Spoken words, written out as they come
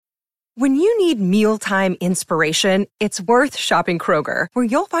When you need mealtime inspiration, it's worth shopping Kroger, where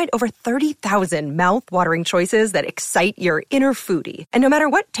you'll find over 30,000 mouth-watering choices that excite your inner foodie. And no matter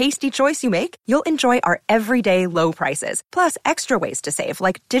what tasty choice you make, you'll enjoy our everyday low prices, plus extra ways to save,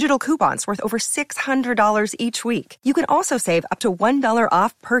 like digital coupons worth over $600 each week. You can also save up to $1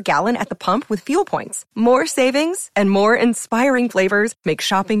 off per gallon at the pump with fuel points. More savings and more inspiring flavors make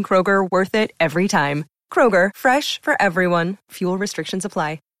shopping Kroger worth it every time. Kroger, fresh for everyone. Fuel restrictions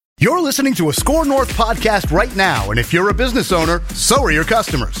apply. You're listening to a Score North podcast right now, and if you're a business owner, so are your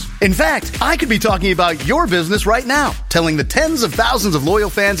customers. In fact, I could be talking about your business right now, telling the tens of thousands of loyal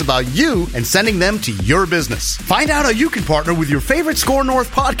fans about you and sending them to your business. Find out how you can partner with your favorite Score North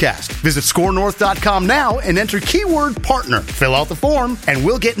podcast. Visit scorenorth.com now and enter keyword partner. Fill out the form, and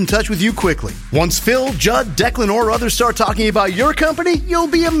we'll get in touch with you quickly. Once Phil, Judd, Declan, or others start talking about your company, you'll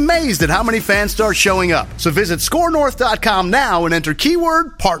be amazed at how many fans start showing up. So visit scorenorth.com now and enter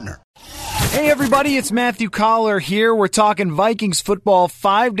keyword partner. Hey everybody, it's Matthew Collar here. We're talking Vikings football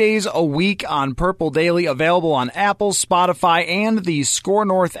 5 days a week on Purple Daily, available on Apple, Spotify, and the Score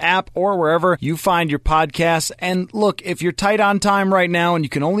North app, or wherever you find your podcasts. And look, if you're tight on time right now and you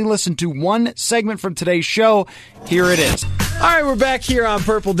can only listen to one segment from today's show, here it is. All right, we're back here on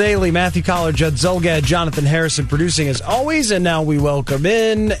Purple Daily. Matthew Collar, Judd Zulgad, Jonathan Harrison producing as always. And now we welcome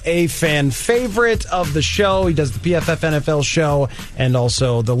in a fan favorite of the show. He does the PFF NFL show and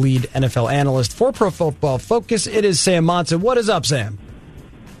also the lead NFL analyst for Pro Football Focus. It is Sam Monson. What is up, Sam?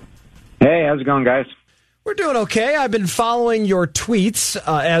 Hey, how's it going, guys? We're doing okay. I've been following your tweets,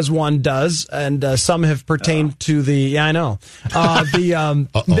 as one does, and some have pertained to the,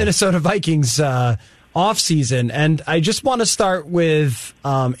 Minnesota Vikings offseason. And I just want to start with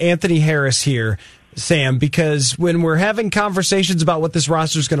Anthony Harris here, Sam, because when we're having conversations about what this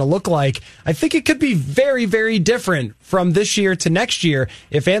roster is going to look like, I think it could be very, very different from this year to next year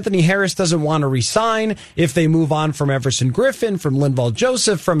if Anthony Harris doesn't want to resign, if they move on from Everson Griffin, from Linval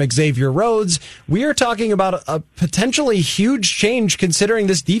Joseph, from Xavier Rhodes. We are talking about a potentially huge change considering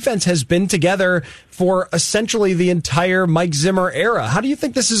this defense has been together for essentially the entire Mike Zimmer era. How do you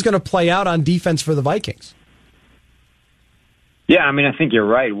think this is going to play out on defense for the Vikings? Yeah, I mean, I think you're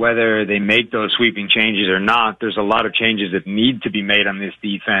right. Whether they make those sweeping changes or not, there's a lot of changes that need to be made on this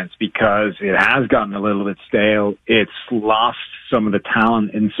defense because it has gotten a little bit stale. It's lost some of the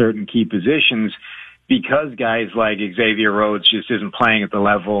talent in certain key positions because guys like Xavier Rhodes just isn't playing at the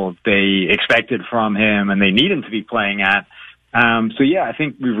level they expected from him and they need him to be playing at. So, yeah, I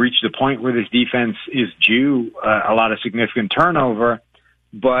think we've reached a point where this defense is due a lot of significant turnover.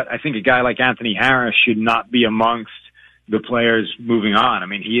 But I think a guy like Anthony Harris should not be amongst the players moving on. I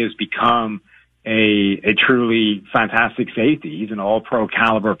mean, he has become a truly fantastic safety. He's an all-pro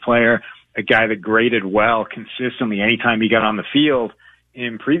caliber player, a guy that graded well consistently anytime he got on the field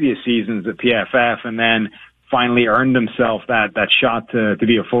in previous seasons at PFF, and then finally earned himself that shot to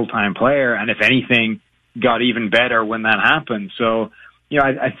be a full-time player, and if anything, got even better when that happened. So,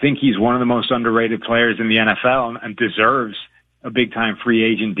 I think he's one of the most underrated players in the NFL and deserves a big-time free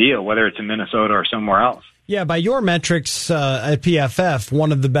agent deal, whether it's in Minnesota or somewhere else. Yeah, by your metrics at PFF,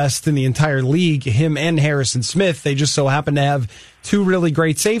 one of the best in the entire league, him and Harrison Smith. They just so happen to have two really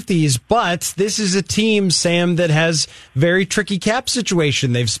great safeties, but this is a team, Sam, that has very tricky cap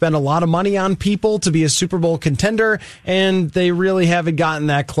situation. They've spent a lot of money on people to be a Super Bowl contender, and they really haven't gotten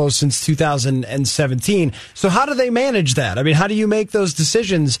that close since 2017. So how do they manage that? I mean, how do you make those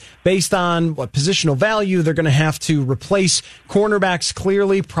decisions based on what positional value they're going to have to replace cornerbacks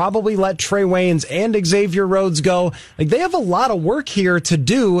clearly, probably let Trey Waynes and Xavier Rhodes go? Like, they have a lot of work here to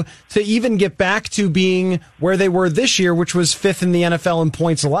do to even get back to being where they were this year, which was fifth in the NFL in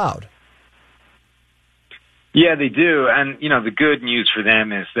points allowed. Yeah, they do. And, the good news for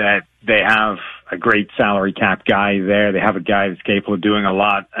them is that they have a great salary cap guy there. They have a guy that's capable of doing a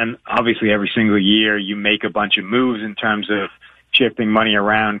lot. And obviously every single year you make a bunch of moves in terms of shifting money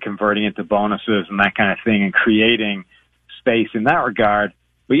around, converting it to bonuses and that kind of thing, and creating space in that regard.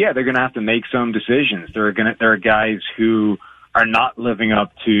 But yeah, they're going to have to make some decisions. There are guys who are not living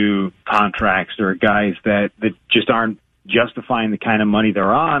up to contracts. There are guys that just aren't justifying the kind of money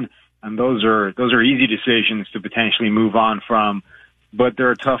they're on, and those are easy decisions to potentially move on from. But there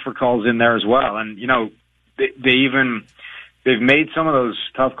are tougher calls in there as well, and they've made some of those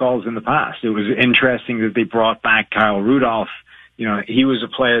tough calls in the past. It was interesting that they brought back Kyle Rudolph. He was a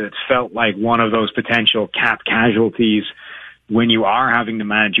player that felt like one of those potential cap casualties when you are having to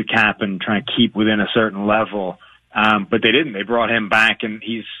manage your cap and try to keep within a certain level. But they didn't. They brought him back, and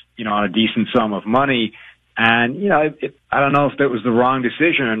he's on a decent sum of money. And, I don't know if that was the wrong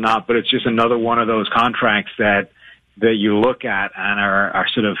decision or not, but it's just another one of those contracts that that you look at and are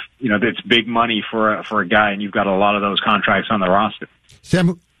sort of, it's big money for a guy, and you've got a lot of those contracts on the roster.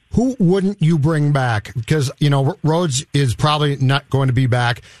 Sam, who wouldn't you bring back? Because, Rhodes is probably not going to be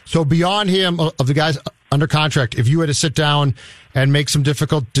back. So beyond him, of the guys under contract, if you had to sit down and make some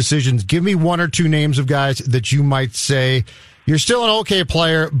difficult decisions, give me one or two names of guys that you might say, you're still an okay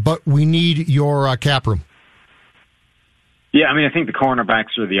player, but we need your cap room. Yeah, I think the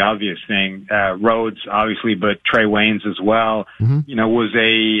cornerbacks are the obvious thing. Rhodes, obviously, but Trey Waynes as well, was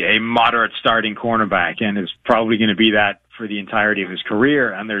a moderate starting cornerback and is probably going to be that for the entirety of his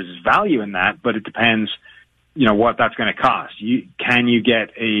career. And there's value in that, but it depends, what that's going to cost. Can you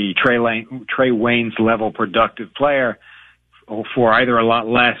get a Trey Waynes level productive player for either a lot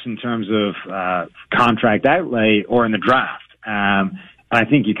less in terms of contract outlay or in the draft? And I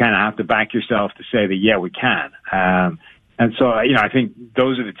think you kind of have to back yourself to say that, yeah, we can. And so, I think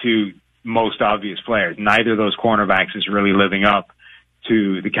those are the two most obvious players. Neither of those cornerbacks is really living up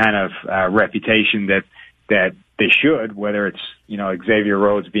to the kind of reputation that they should, whether it's, Xavier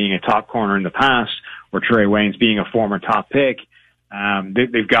Rhodes being a top corner in the past or Trey Waynes being a former top pick.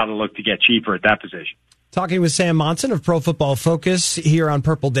 They've got to look to get cheaper at that position. Talking with Sam Monson of Pro Football Focus here on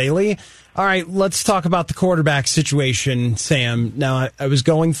Purple Daily. All right, let's talk about the quarterback situation, Sam. Now, I was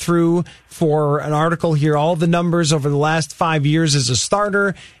going through for an article here all the numbers over the last 5 years as a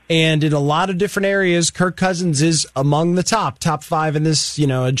starter, and in a lot of different areas, Kirk Cousins is among the top 5 in this,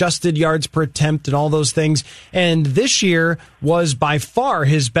 adjusted yards per attempt and all those things. And this year was by far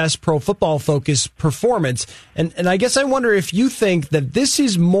his best Pro Football Focus performance. And I guess I wonder if you think that this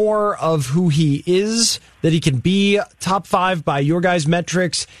is more of who he is, that he can be top 5 by your guys'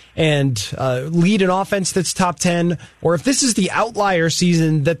 metrics and lead an offense that's top 10, or if this is the outlier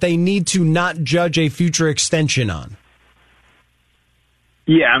season that they need to not judge a future extension on.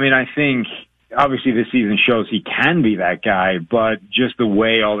 Yeah, I think obviously this season shows he can be that guy, but just the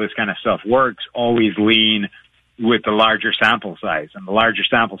way all this kind of stuff works, always lean with the larger sample size. And the larger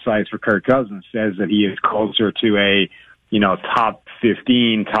sample size for Kirk Cousins says that he is closer to a, top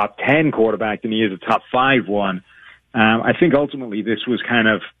 15, top 10 quarterback than he is a top 5 one. I think ultimately this was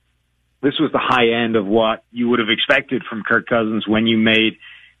the high end of what you would have expected from Kirk Cousins when you made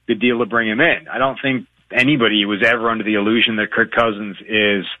the deal to bring him in. I don't think anybody was ever under the illusion that Kirk Cousins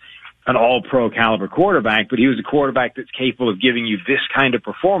is an all-pro caliber quarterback, but he was a quarterback that's capable of giving you this kind of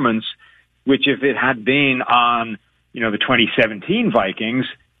performance, which if it had been on, the 2017 Vikings,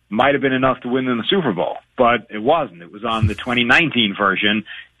 might have been enough to win them the Super Bowl, but it wasn't. It was on the 2019 version,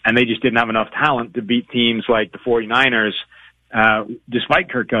 and they just didn't have enough talent to beat teams like the 49ers, despite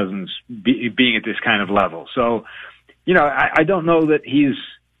Kirk Cousins being at this kind of level. So, I don't know that he's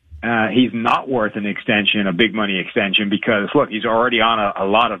not worth an extension, a big money extension, because look, he's already on a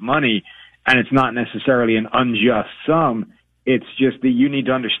lot of money, and it's not necessarily an unjust sum. It's just that you need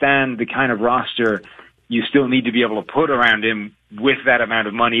to understand the kind of roster you still need to be able to put around him with that amount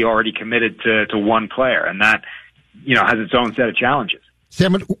of money already committed to one player. And that, has its own set of challenges.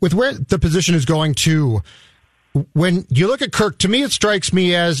 Sam, with where the position is going to, when you look at Kirk, to me, it strikes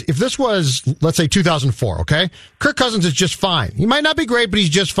me as if this was, let's say, 2004, okay? Kirk Cousins is just fine. He might not be great, but he's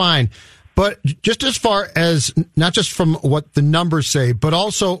just fine. But just as far as, not just from what the numbers say, but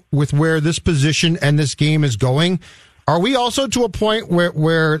also with where this position and this game is going, are we also to a point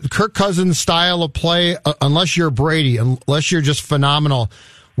where Kirk Cousins' style of play, unless you're Brady, unless you're just phenomenal,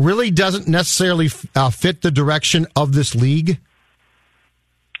 really doesn't necessarily fit the direction of this league?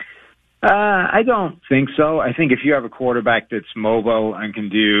 I don't think so. I think if you have a quarterback that's mobile and can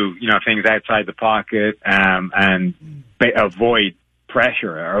do, things outside the pocket and avoid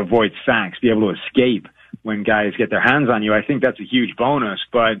pressure or avoid sacks, be able to escape when guys get their hands on you, I think that's a huge bonus.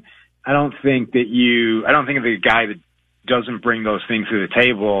 But I don't think that the guy that doesn't bring those things to the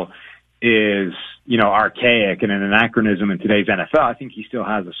table is, archaic and an anachronism in today's NFL. I think he still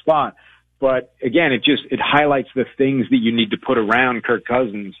has a spot. But again, it highlights the things that you need to put around Kirk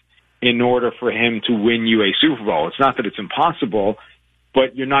Cousins in order for him to win you a Super Bowl. It's not that it's impossible,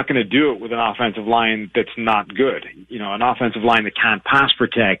 but you're not going to do it with an offensive line that's not good. An offensive line that can't pass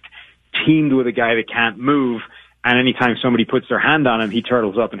protect, teamed with a guy that can't move, and anytime somebody puts their hand on him, he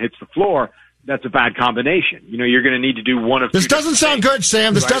turtles up and hits the floor. That's a bad combination. You're going to need to do one of This doesn't sound good,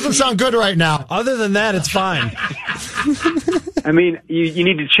 Sam. This doesn't sound good right now. Other than that, it's fine. You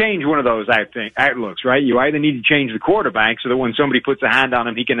need to change one of those outlooks, right? You either need to change the quarterback so that when somebody puts a hand on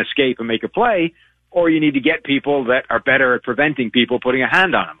him, he can escape and make a play, or you need to get people that are better at preventing people putting a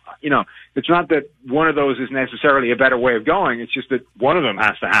hand on him. It's not that one of those is necessarily a better way of going. It's just that one of them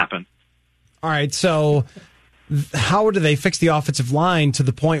has to happen. All right, so how do they fix the offensive line to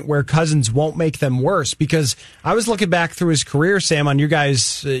the point where Cousins won't make them worse? Because I was looking back through his career, Sam, on your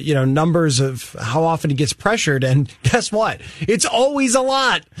guys' numbers of how often he gets pressured, and guess what? It's always a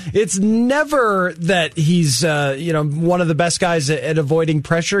lot. It's never that he's one of the best guys at avoiding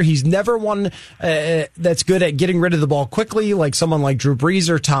pressure. He's never one that's good at getting rid of the ball quickly, like someone like Drew Brees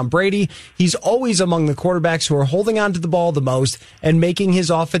or Tom Brady. He's always among the quarterbacks who are holding on to the ball the most and making his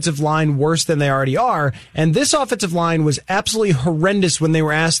offensive line worse than they already are. And this offensive line was absolutely horrendous when they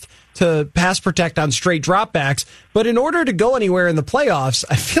were asked to pass protect on straight dropbacks. But in order to go anywhere in the playoffs,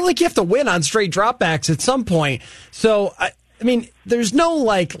 I feel like you have to win on straight dropbacks at some point. So, I mean, there's no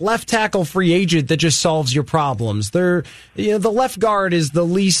left tackle free agent that just solves your problems. The left guard is the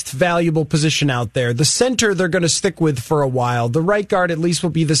least valuable position out there. The center they're going to stick with for a while. The right guard at least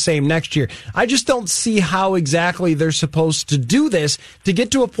will be the same next year. I just don't see how exactly they're supposed to do this to get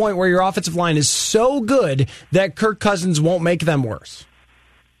to a point where your offensive line is so good that Kirk Cousins won't make them worse.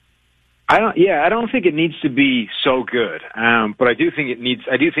 I don't think it needs to be so good, but I do think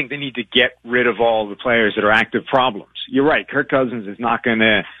they need to get rid of all the players that are active problems. You're right. Kirk Cousins is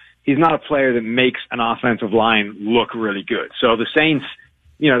he's not a player that makes an offensive line look really good. So the Saints,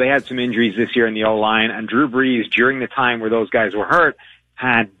 they had some injuries this year in the O-line, and Drew Brees, during the time where those guys were hurt,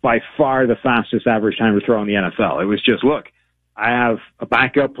 had by far the fastest average time to throw in the NFL. It was just, look, I have a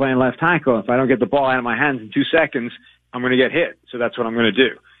backup playing left tackle. If I don't get the ball out of my hands in 2 seconds, I'm going to get hit. So that's what I'm going to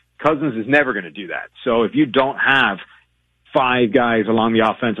do. Cousins is never going to do that. So if you don't have 5 guys along the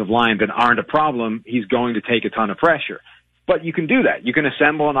offensive line that aren't a problem, he's going to take a ton of pressure. But you can do that. You can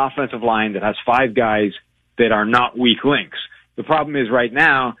assemble an offensive line that has 5 guys that are not weak links. The problem is right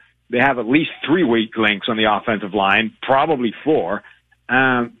now they have at least 3 weak links on the offensive line, probably 4,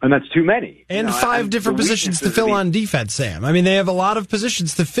 and that's too many. And 5 different positions to fill on defense, Sam. I mean, they have a lot of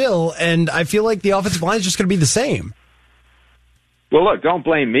positions to fill, and I feel like the offensive line is just going to be the same. Well, look, don't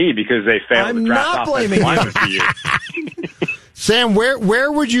blame me because they failed to draft offensive linemen for you. Sam,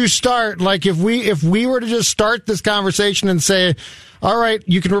 where would you start? Like if we were to just start this conversation and say, all right,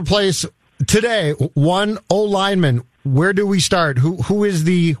 you can replace today 1 O-lineman. Where do we start? Who is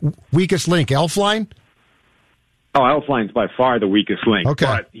the weakest link? Elflein? Oh, Elflein's by far the weakest link. Okay.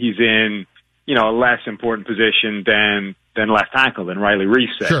 But he's in, a less important position than left tackle, than Riley Reese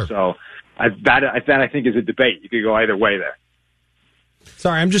said. Sure. So that I think is a debate. You could go either way there.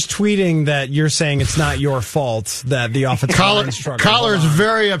 Sorry, I'm just tweeting that you're saying it's not your fault that the offensive line struggled. Collar's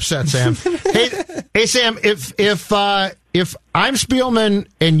very upset, Sam. hey, Sam, if I'm Spielman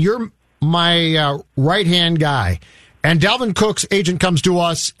and you're my right-hand guy, and Dalvin Cook's agent comes to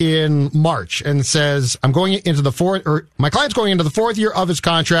us in March and says, my client's going into the 4th year of his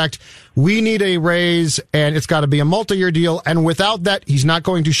contract. We need a raise, and it's got to be a multi-year deal, and without that, he's not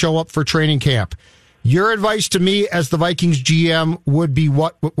going to show up for training camp. Your advice to me as the Vikings GM would be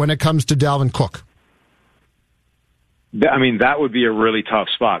what when it comes to Dalvin Cook? I mean, that would be a really tough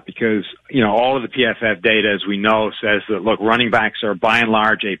spot because, all of the PFF data, as we know, says that, look, running backs are by and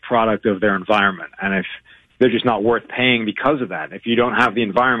large a product of their environment. And if they're just not worth paying because of that, if you don't have the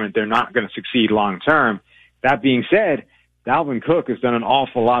environment, they're not going to succeed long term. That being said, Dalvin Cook has done an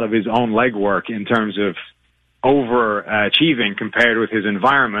awful lot of his own legwork in terms of overachieving compared with his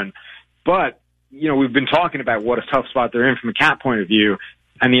environment. But we've been talking about what a tough spot they're in from a cap point of view,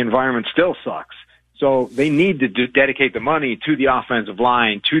 and the environment still sucks. So they need to dedicate the money to the offensive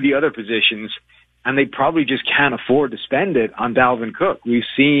line, to the other positions, and they probably just can't afford to spend it on Dalvin Cook. We've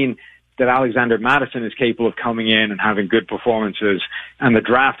seen that Alexander Mattison is capable of coming in and having good performances, and the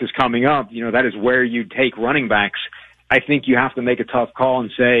draft is coming up. That is where you take running backs. I think you have to make a tough call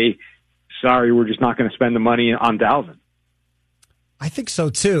and say, sorry, we're just not going to spend the money on Dalvin. I think so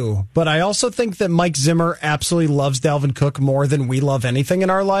too, but I also think that Mike Zimmer absolutely loves Dalvin Cook more than we love anything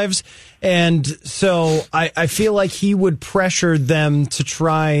in our lives. And so I feel like he would pressure them to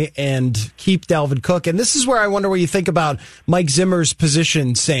try and keep Dalvin Cook. And this is where I wonder what you think about Mike Zimmer's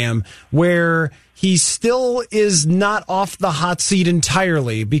position, Sam, where he still is not off the hot seat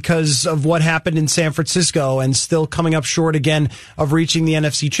entirely because of what happened in San Francisco and still coming up short again of reaching the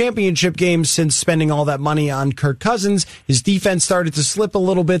NFC Championship game since spending all that money on Kirk Cousins. His defense started to slip a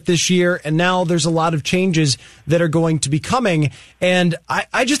little bit this year, and now there's a lot of changes that are going to be coming. And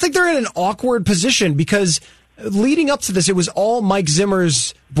I just think they're in an awkward position because leading up to this, it was all Mike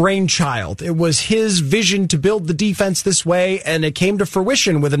Zimmer's brainchild. It was his vision to build the defense this way, and it came to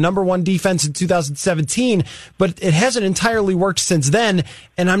fruition with a number 1 defense in 2017, but it hasn't entirely worked since then,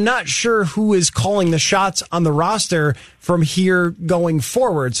 and I'm not sure who is calling the shots on the roster from here going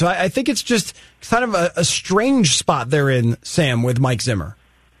forward. So I think it's just kind of a strange spot they're in, Sam, with Mike Zimmer.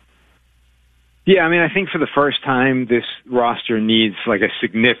 Yeah, I mean, I think for the first time, this roster needs like a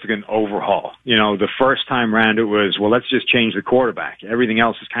significant overhaul. You know, the first time round it was, well, let's just change the quarterback. Everything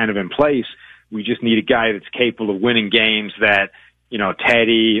else is kind of in place. We just need a guy that's capable of winning games that, you know,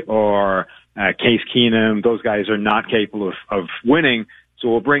 Teddy or Case Keenum, those guys are not capable of winning. So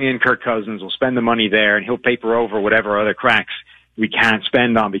we'll bring in Kirk Cousins, we'll spend the money there, and he'll paper over whatever other cracks we can't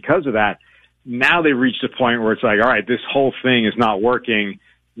spend on because of that. Now they've reached a point where it's like, all right, this whole thing is not working.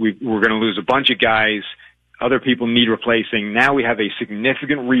 We're going to lose a bunch of guys. Other people need replacing. Now we have a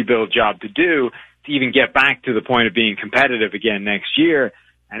significant rebuild job to do to even get back to the point of being competitive again next year.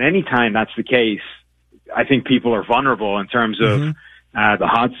 And anytime that's the case, I think people are vulnerable in terms of the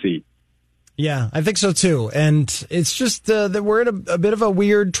hot seat. Yeah, I think so too. And it's just that we're in a bit of a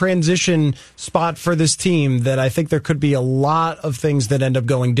weird transition spot for this team that I think there could be a lot of things that end up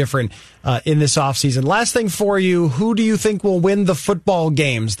going different in this offseason. Last thing for you, who do you think will win the football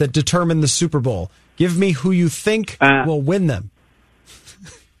games that determine the Super Bowl? Give me who you think will win them.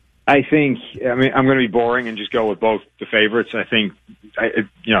 I think, I mean, I'm going to be boring and just go with both the favorites. I think,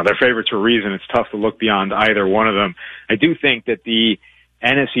 they're favorites for a reason. It's tough to look beyond either one of them. I do think that the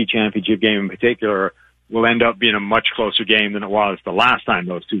NFC Championship game in particular will end up being a much closer game than it was the last time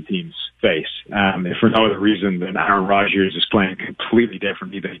those two teams faced. If for no other reason than Aaron Rodgers is playing completely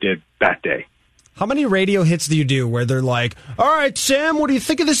differently than he did that day. How many radio hits do you do where they're like, all right, Sam, what do you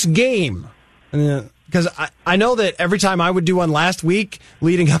think of this game? Because I know that every time I would do one last week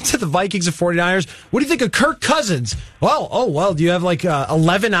leading up to the Vikings and 49ers, what do you think of Kirk Cousins? Well, do you have like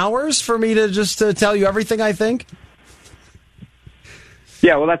 11 hours for me to just tell you everything I think?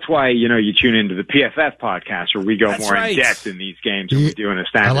 Yeah, well, that's why, you tune into the PFF podcast where we go more right. in depth in these games than we do in a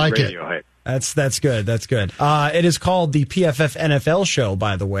standard radio hit. That's good. That's good. It is called the PFF NFL Show,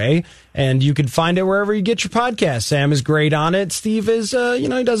 by the way, and you can find it wherever you get your podcast. Sam is great on it. Steve is,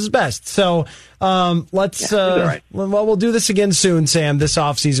 he does his best. So we'll do this again soon, Sam. This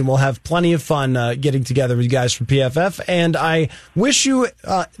offseason, we'll have plenty of fun getting together with you guys from PFF, and I wish you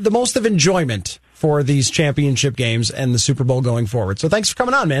the most of enjoyment for these championship games and the Super Bowl going forward. So thanks for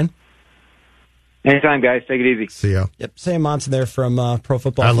coming on, man. Anytime, guys. Take it easy. See ya. Yep, Sam Monson there from Pro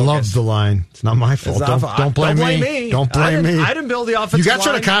Football Focus. I love the line. It's not my fault. Don't blame me. Don't blame me. I didn't build the offensive line. You got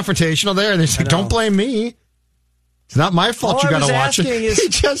sort of confrontational there, and they said, don't blame me. It's not my fault. You got to watch it. He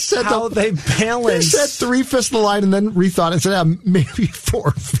just said how they balance. He said 3/5 of the line and then rethought and said, maybe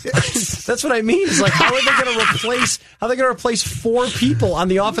 4/5. That's what I mean. It's like, how are they going to replace 4 people on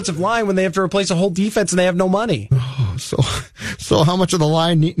the offensive line when they have to replace a whole defense and they have no money? Oh, so how much of the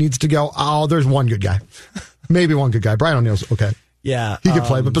line needs to go? Oh, there's one good guy. Maybe one good guy. Brian O'Neill's okay. Yeah. He could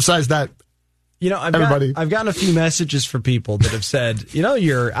play, but besides that, I've gotten a few messages from people that have said,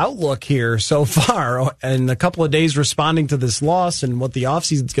 your outlook here so far and a couple of days responding to this loss and what the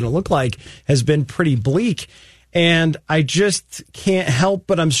offseason's going to look like has been pretty bleak. And I just can't help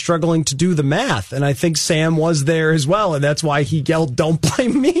but I'm struggling to do the math. And I think Sam was there as well. And that's why he yelled, don't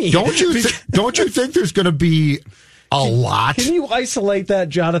blame me. Don't you think there's going to be a lot? Can you isolate that,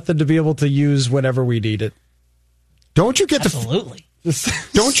 Jonathan, to be able to use whenever we need it? Don't you get Absolutely.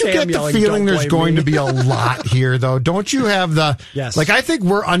 Don't you get the feeling there's going to be a lot here, though? Don't you have the... Yes. I think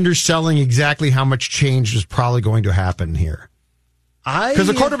we're underselling exactly how much change is probably going to happen here. Because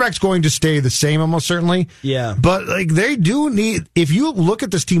the quarterback's going to stay the same almost certainly. Yeah. But they do need... If you look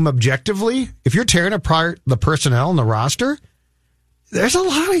at this team objectively, if you're tearing apart the personnel and the roster, there's a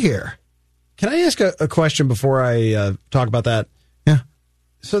lot here. Can I ask a question before I talk about that? Yeah.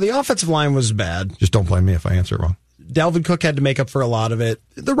 So the offensive line was bad. Just don't blame me if I answer it wrong. Dalvin Cook had to make up for a lot of it.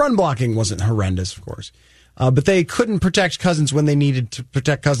 The run blocking wasn't horrendous, of course. But they couldn't protect Cousins when they needed to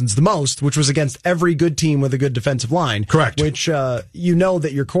protect Cousins the most, which was against every good team with a good defensive line. Correct. Which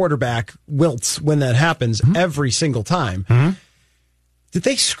that your quarterback wilts when that happens every single time. Mm-hmm. Did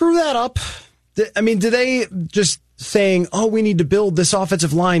they screw that up? Did they just saying, we need to build this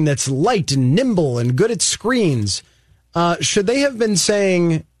offensive line that's light and nimble and good at screens? Should they have been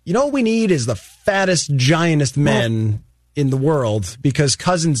saying, what we need is the fattest, giantest men in the world because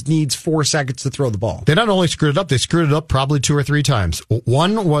Cousins needs 4 seconds to throw the ball? They not only screwed it up, they screwed it up probably 2 or 3 times.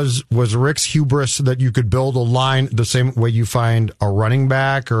 One was Rick's hubris that you could build a line the same way you find a running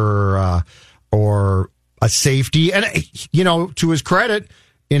back or a safety. And, to his credit,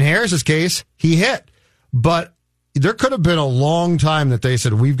 in Harris's case, he hit. But there could have been a long time that they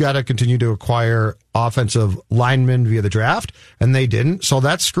said, we've got to continue to acquire offensive linemen via the draft, and they didn't. So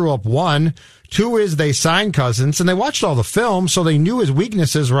that's screw up 1. 2 is they signed Cousins, and they watched all the film, so they knew his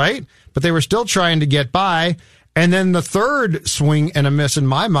weaknesses, right? But they were still trying to get by. And then the third swing and a miss in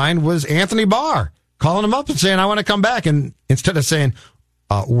my mind was Anthony Barr calling him up and saying, I want to come back. And instead of saying,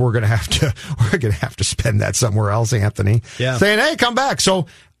 we're going to have to spend that somewhere else, Anthony. Yeah. Saying, hey, come back. So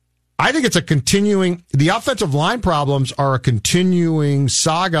I think it's the offensive line problems are a continuing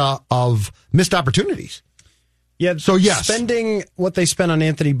saga of missed opportunities. Yeah. So yes, spending what they spent on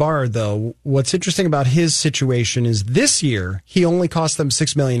Anthony Barr, though, what's interesting about his situation is this year he only cost them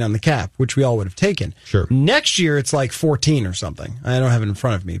 $6 million on the cap, which we all would have taken. Sure. Next year it's like 14 or something. I don't have it in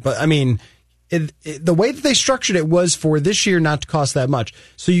front of me, but I mean, the way that they structured it was for this year not to cost that much.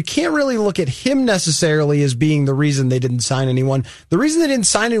 So you can't really look at him necessarily as being the reason they didn't sign anyone. The reason they didn't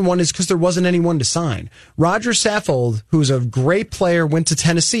sign anyone is because there wasn't anyone to sign. Roger Saffold, who's a great player, went to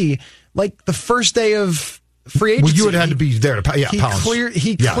Tennessee like the first day of free agency. Well, you would have had to be there to pounce.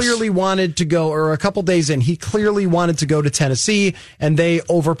 He clearly wanted to go, or a couple days in, he clearly wanted to go to Tennessee, and they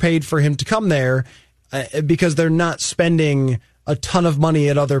overpaid for him to come there because they're not spending a ton of money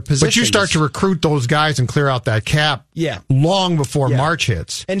at other positions. But you start to recruit those guys and clear out that cap long before March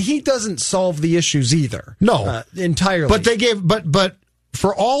hits. And he doesn't solve the issues either. No. Entirely. But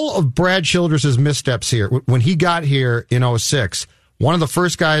for all of Brad Childress' missteps here, when he got here in 2006, one of the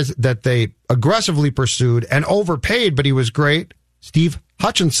first guys that they aggressively pursued and overpaid, but he was great, Steve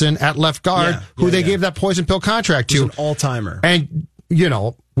Hutchinson at left guard, who they gave that poison pill contract to. An all-timer. And,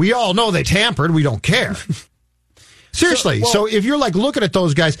 we all know they tampered. We don't care. Seriously. So if you're like looking at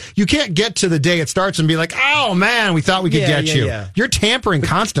those guys, you can't get to the day it starts and be like, oh, man, we thought we could get you. Yeah. You're tampering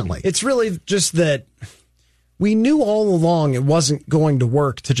constantly. It's really just that we knew all along it wasn't going to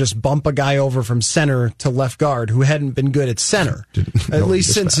work to just bump a guy over from center to left guard who hadn't been good at center, at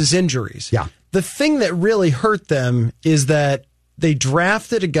least since his injuries. Yeah. The thing that really hurt them is that they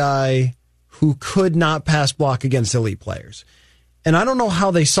drafted a guy who could not pass block against elite players. And I don't know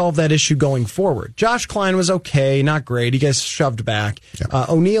how they solve that issue going forward. Josh Klein was okay, not great. He gets shoved back. Yeah.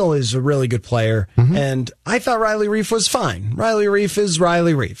 O'Neal is a really good player. Mm-hmm. And I thought Riley Reif was fine. Riley Reif is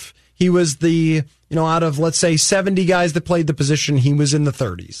Riley Reif. He was out of, let's say, 70 guys that played the position, he was in the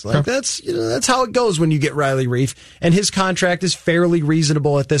 30s. That's how it goes when you get Riley Reif. And his contract is fairly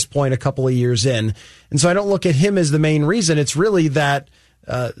reasonable at this point, a couple of years in. And so I don't look at him as the main reason. It's really that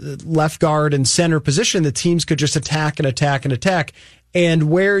left guard and center position the teams could just attack and attack and attack. And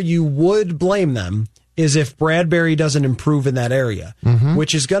where you would blame them is if Bradbury doesn't improve in that area,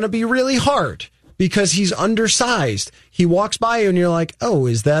 which is going to be really hard because he's undersized. He walks by you and you're like, oh,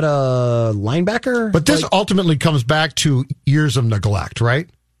 is that a linebacker? But this ultimately comes back to years of neglect, right?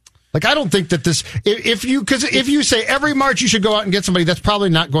 Like, I don't think that this, if you say every March you should go out and get somebody, that's probably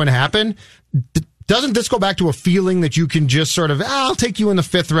not going to happen. Doesn't this go back to a feeling that you can just sort of, I'll take you in the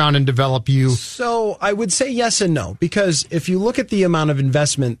 5th round and develop you? So I would say yes and no, because if you look at the amount of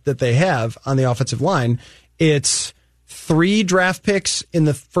investment that they have on the offensive line, it's 3 draft picks in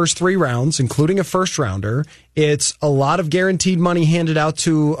the first 3 rounds, including a first rounder. It's a lot of guaranteed money handed out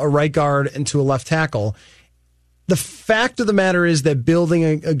to a right guard and to a left tackle. The fact of the matter is that building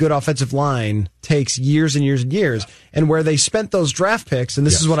a good offensive line takes years and years and years. And where they spent those draft picks, and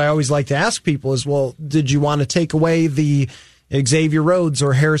this is what I always like to ask people is, well, did you want to take away the Xavier Rhodes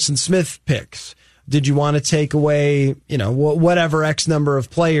or Harrison Smith picks? Did you want to take away, whatever X number of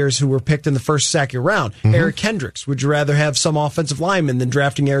players who were picked in the first, second round? Eric Kendricks, would you rather have some offensive lineman than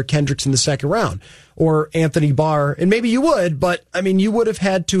drafting Eric Kendricks in the second round? Or Anthony Barr? And maybe you would, but you would have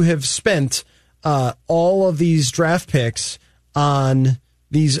had to have spent all of these draft picks on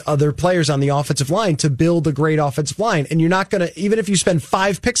these other players on the offensive line to build a great offensive line. And you're not going to, even if you spend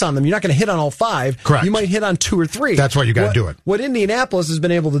 5 picks on them, you're not going to hit on all 5. Correct. You might hit on 2 or 3. That's why you got to do it. What Indianapolis has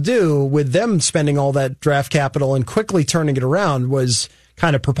been able to do with them spending all that draft capital and quickly turning it around was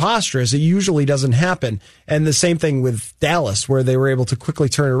kind of preposterous. It usually doesn't happen. And the same thing with Dallas, where they were able to quickly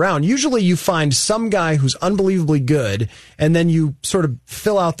turn it around. Usually you find some guy who's unbelievably good, and then you sort of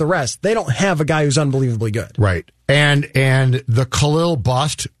fill out the rest. They don't have a guy who's unbelievably good. Right. And the Khalil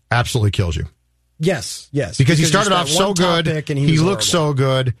bust absolutely kills you. Yes. Because he started off so good. And he looked so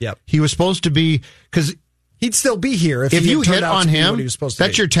good. Yep. He was supposed to be, because he'd still be here if you hit on him.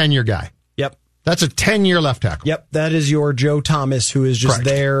 That's your 10-year guy. Yep. That's a 10-year left tackle. Yep, that is your Joe Thomas, who is just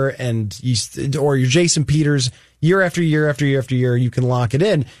there, or your Jason Peters. Year after year after year after year, you can lock it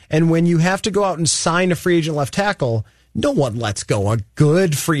in. And when you have to go out and sign a free agent left tackle, no one lets go a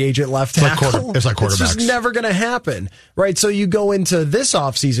good free agent left tackle. It's like quarterbacks. It's just never going to happen, right? So you go into this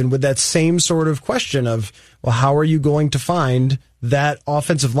offseason with that same sort of question of, well, how are you going to find that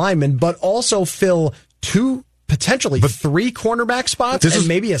offensive lineman, but also fill 2, potentially 3 cornerback spots and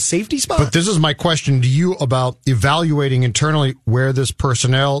maybe a safety spot? But this is my question to you about evaluating internally where this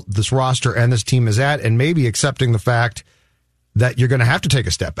personnel, this roster, and this team is at, and maybe accepting the fact that you're going to have to take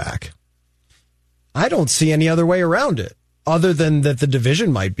a step back. I don't see any other way around it other than that the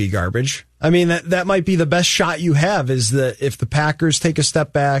division might be garbage. I mean, that might be the best shot you have, is that if the Packers take a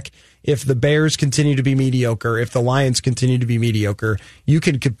step back, if the Bears continue to be mediocre, if the Lions continue to be mediocre, you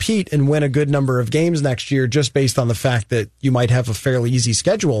can compete and win a good number of games next year just based on the fact that you might have a fairly easy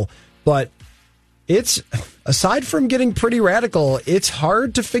schedule. But it's, aside from getting pretty radical, it's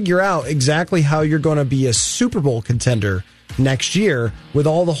hard to figure out exactly how you're going to be a Super Bowl contender next year with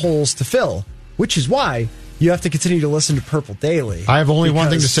all the holes to fill, which is why you have to continue to listen to Purple Daily. I have only one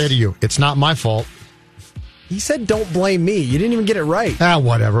thing to say to you. It's not my fault. He said, don't blame me. You didn't even get it right.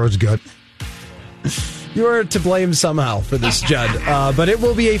 Whatever. It was good. You are to blame somehow for this, Judd. But it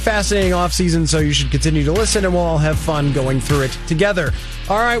will be a fascinating offseason, so you should continue to listen, and we'll all have fun going through it together.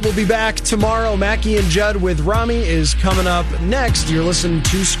 All right, we'll be back tomorrow. Mackie and Judd with Rami is coming up next. You're listening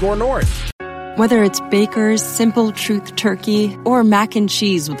to Score North. Whether it's Baker's Simple Truth Turkey or mac and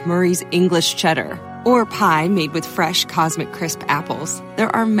cheese with Murray's English Cheddar, or pie made with fresh Cosmic Crisp apples,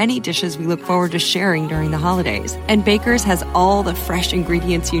 there are many dishes we look forward to sharing during the holidays. And Baker's has all the fresh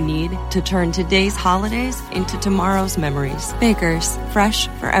ingredients you need to turn today's holidays into tomorrow's memories. Baker's, fresh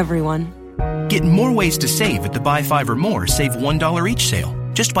for everyone. Get more ways to save at the Buy 5 or More Save $1 each sale.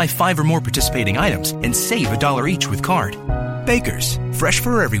 Just buy 5 or more participating items and save $1 each with card. Baker's, fresh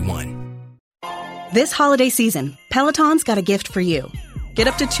for everyone. This holiday season, Peloton's got a gift for you. Get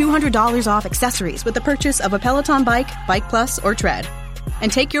up to $200 off accessories with the purchase of a Peloton bike, Bike Plus, or Tread.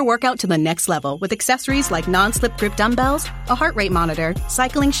 And take your workout to the next level with accessories like non-slip grip dumbbells, a heart rate monitor,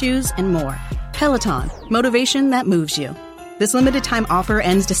 cycling shoes, and more. Peloton, motivation that moves you. This limited time offer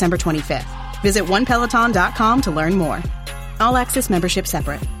ends December 25th. Visit onepeloton.com to learn more. All access membership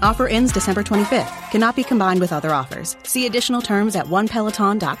separate. Offer ends December 25th. Cannot be combined with other offers. See additional terms at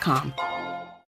onepeloton.com.